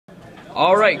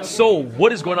Alright, so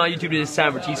what is going on YouTube? This is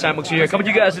Sam for T-Simux here, coming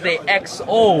to you guys today,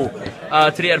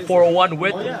 X-0, today at 401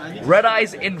 with Red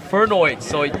Eyes Infernoid.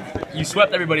 So you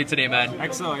swept everybody today, man.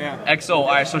 X-0, yeah. X-0,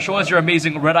 alright, so show us your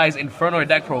amazing Red Eyes Infernoid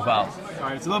deck profile.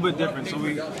 Alright, it's a little bit different. So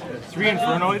we, three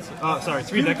Infernoids,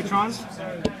 three Decatrons.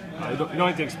 You don't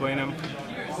need to explain them.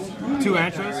 2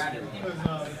 Antras.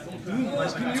 2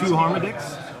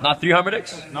 Harmodicks. Not 3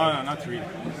 Harmodicks? No, not 3.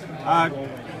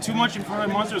 Too much Infernoid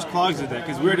monsters clogs the deck.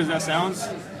 As weird as that sounds,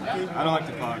 I don't like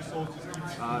the clogs.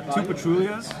 2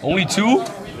 Petrulias. Only 2?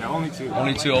 Yeah, only 2.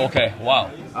 Only 2, okay,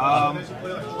 wow.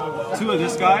 2 of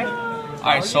this guy.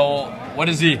 Alright, so what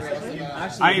is he?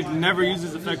 I never used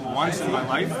this effect once in my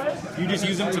life. You just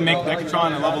use him to make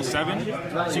Decatron a level 7,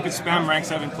 so you can spam rank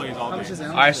 7 plays all day.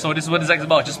 Alright, so this is what this deck is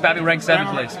about, just spamming rank 7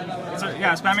 plays.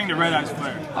 Yeah, spamming the Red Eyes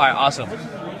Flare. Alright, awesome.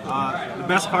 The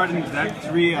best card in the deck,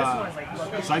 3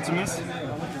 Sitesimus.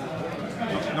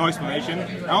 No explanation.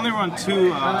 I only run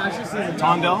 2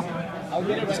 Tondel,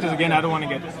 just because again I don't want to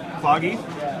get cloggy.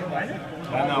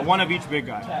 And 1 of each big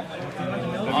guy.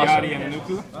 The Viati and the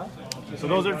Nuku. So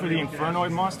those are for the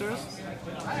Infernoid monsters.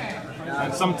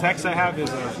 And some text I have is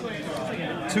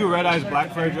 2 Red Eyes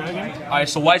Black Fire Dragon. Alright,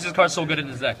 so why is this card so good in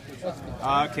this deck?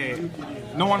 Okay,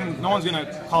 no one's gonna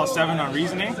call 7 on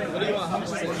reasoning.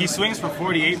 He swings for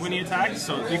 48 when he attacks,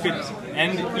 so you could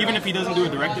end even if he doesn't do a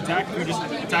direct attack. If you just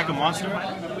attack a monster,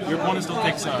 your opponent still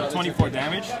takes 24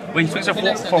 damage. Wait, he swings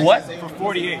for what? For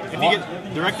 48. If he gets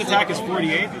direct attack is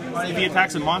 48. If he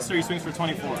attacks a monster, he swings for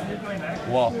 24.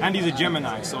 Whoa. And he's a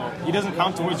Gemini, so he doesn't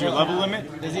count towards your level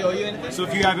limit. Does he owe you anything? So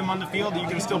if you have him on the field, you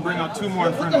can still bring out 2 more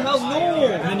Infernos.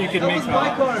 And then you can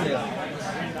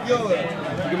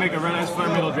make a Red Eyes Flare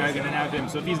Middle Dragon and have him.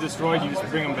 So if he's destroyed, you just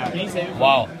bring him back.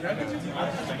 Wow.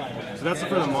 So that's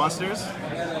for the monsters.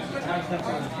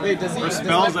 For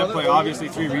spells, I play obviously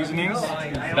 3 Reasonings.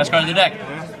 Best card in the deck.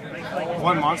 Yeah.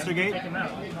 1 Monster Gate.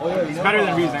 It's better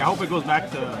than Reasoning. I hope it goes back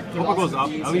to. I hope it goes up.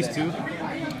 At least 2.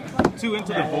 2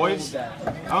 Into the Voids.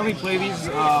 I only play these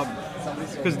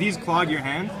because these clog your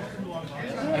hand.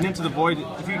 And Into the Void,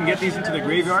 if you can get these into the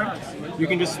graveyard, you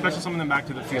can just special summon them back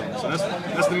to the field. So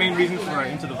that's the main reason for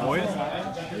Into the Void.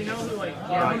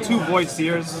 2 Void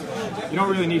Seers. You don't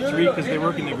really need 3 because they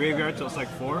work in the graveyard, so it's like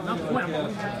 4.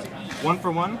 1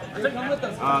 for 1.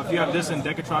 If you have this in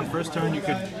Decatron first turn, you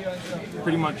could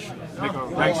pretty much make a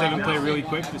rank 7 play really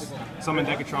quick. Just summon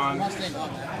Decatron,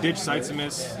 ditch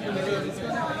Sitesimus.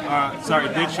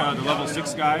 Ditch the level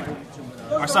 6 guy.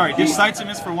 Or sorry, ditch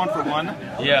Sitesimus for 1 for 1.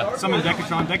 Yeah. Summon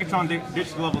Decatron. Decatron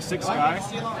ditch the level 6 guy.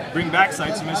 Bring back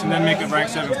Sitesimus and then make a rank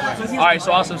 7 play. Alright,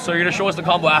 so awesome. So you're gonna show us the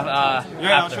combo Yeah, after.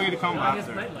 I'll show you the combo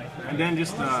after. And then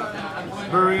just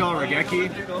Burial, Regeki,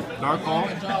 Dark Hall,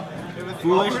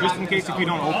 Foolish, just in case if you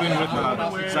don't open with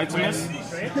Sitesimus.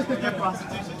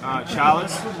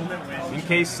 Chalice, in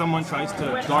case someone tries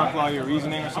to Dark Law your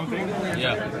Reasoning or something.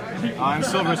 Yeah. And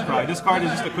Silver's Cry. This card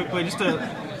is just a quick play,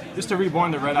 just to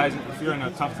reborn the Red Eyes if you're in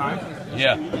a tough time.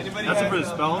 Yeah. That's it for the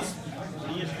spells.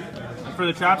 And for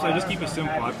the traps, I just keep it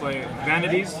simple. I play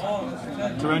Vanities,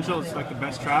 Torrential, it's like the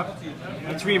best trap,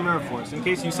 and 3 Mirror Force. In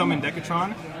case you summon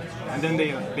Decatron, and then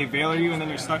they Veiler you, and then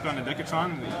you're stuck on a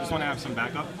Decatron, you just want to have some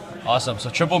backup. Awesome. So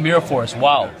triple Mirror Force.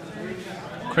 Wow.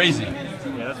 Crazy.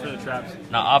 Yeah, that's for the traps.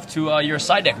 Now off to your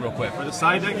side deck real quick. For the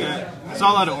side deck, it's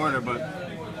all out of order, but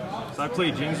so I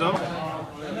play Jinzo.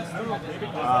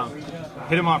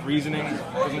 Hit him off Reasoning,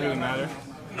 doesn't really matter.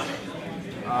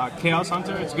 Chaos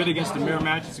Hunter, it's good against the Mirror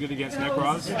Match, it's good against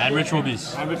Necros. And Ritual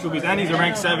Beast. And he's a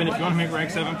rank 7. If you want to make rank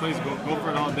 7 plays, go for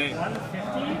it all day.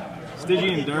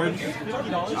 Stygian Dirge.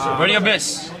 Burning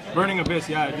Abyss. Burning Abyss,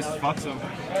 yeah, it just fucks him.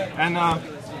 And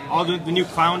all the new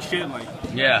clown shit, like...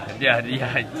 Yeah.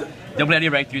 Don't play any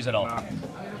rank 3s at all.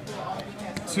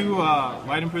 2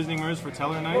 Light Imprisoning Mirrors for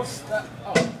Teller Knights.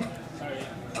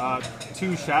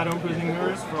 2 Shadow Imprisoning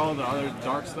Mirrors for all the other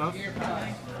dark stuff.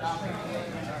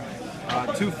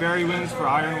 2 Fairy Winds for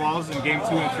Iron Walls in game 2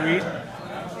 and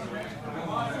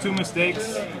 3. 2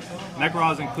 Mistakes,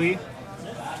 Necros and Klee.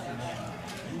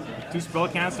 2 Spell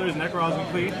Cancelers, Necros and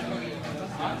Klee.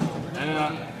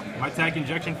 And my attack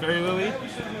Injection Fairy Lily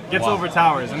gets over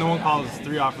towers and no one calls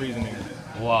 3 off Reasoning.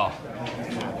 Wow.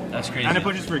 That's crazy. And it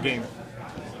pushes for a game.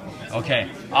 Okay,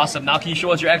 awesome. Now can you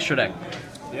show us your extra deck?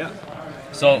 Yeah.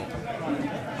 So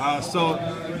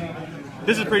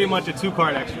this is pretty much a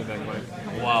 2-card extra deck. Like,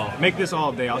 wow. make this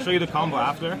all day. I'll show you the combo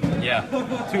after. Yeah.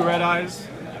 2 Red Eyes.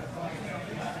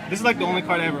 This is like the only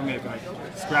card I ever make. Like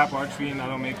Scrap Archfiend, I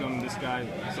don't make them. This guy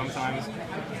sometimes.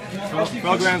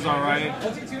 Felgrand's alright.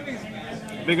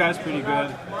 Big Eye's pretty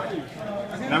good.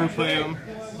 Never play him.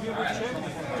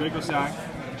 Draco Sack.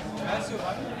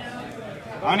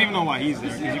 I don't even know why he's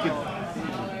there, because you could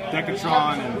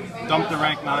Decatron and dump the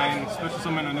rank 9, special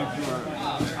summon a nuke or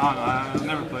I don't know, I'll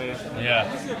never play it. Yeah.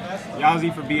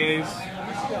 Yazi for BAs.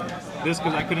 This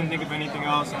because I couldn't think of anything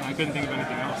else, and I couldn't think of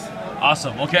anything else.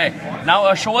 Awesome. Okay.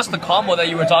 Now show us the combo that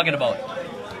you were talking about.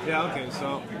 Yeah. Okay.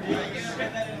 So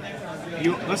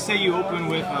let's say you open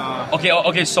with.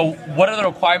 Okay. So what are the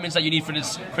requirements that you need for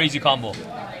this crazy combo?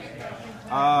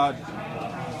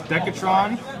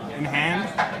 Decatron in hand.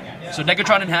 So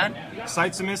Decatron in hand.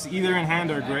 Sightsumis either in hand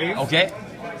or grave. Okay.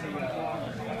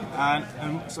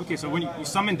 Okay, so when you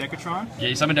summon Decatron, Yeah,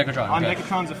 you summon Decatron. on Okay.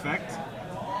 Decatron's effect,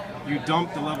 you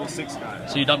dump the level 6 guy.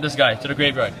 So you dump this guy to the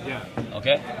graveyard. Yeah.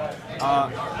 Okay.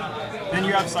 Then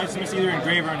you have Sightsumis either in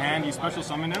grave or in hand. You special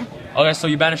summon him. Okay, so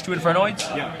you banish 2 Infernoids?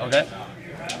 Yeah. Okay.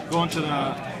 Go into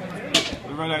the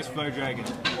Red Eyes Flare Dragon.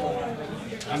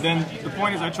 And then the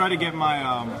point is I try to get my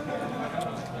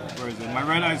where is it? My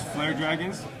Red Eyes Flare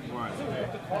Dragons. Where is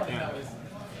it? Yeah.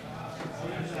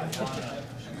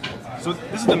 So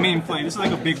this is the main play. This is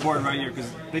like a big board right here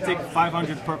because they take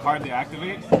 500 per card they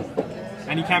activate,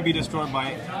 and he can't be destroyed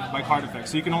by card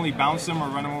effects. So you can only bounce him or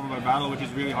run him over by battle, which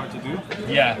is really hard to do.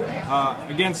 Yeah.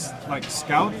 Against like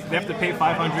Scout, they have to pay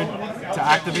 500 to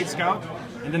activate Scout,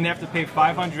 and then they have to pay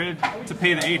 500 to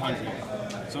pay the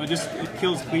 800. So it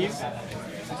kills please,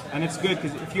 and it's good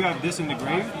because if you have this in the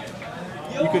grave,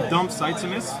 you could dump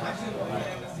Sightsumis,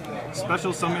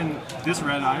 special summon this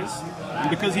Red Eyes, and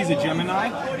because he's a Gemini,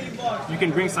 you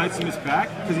can bring Sightsumis back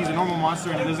because he's a normal monster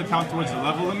and it doesn't count towards the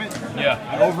level limit. Yeah.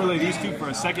 And overlay these two for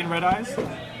a second Red Eyes,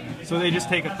 so they just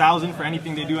take 1,000 for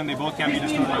anything they do, and they both can't be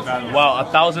destroyed by battle. Wow,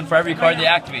 1,000 for every card they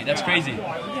activate. That's crazy.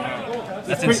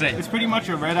 That's insane. It's pretty much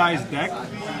a Red Eyes deck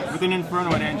with an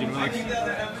Infernoid engine. Like,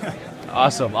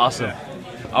 Awesome.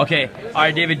 Okay. All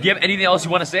right, David. Do you have anything else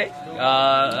you want to say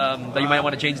that you might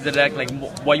want to change to the deck? Like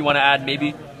what you want to add,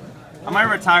 maybe? I might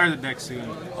retire the deck soon.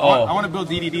 Oh. I want to build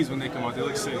DDDs when they come out. They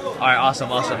look sick. All right,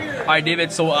 awesome. All right,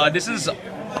 David. So this is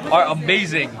our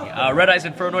amazing Red Eyes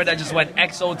Infernoid that just went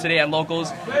X-0 today at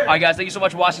Locals. All right, guys. Thank you so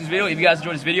much for watching this video. If you guys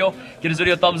enjoyed this video, give this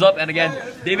video a thumbs up. And again,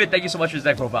 David, thank you so much for this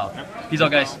deck profile. Peace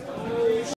out, guys.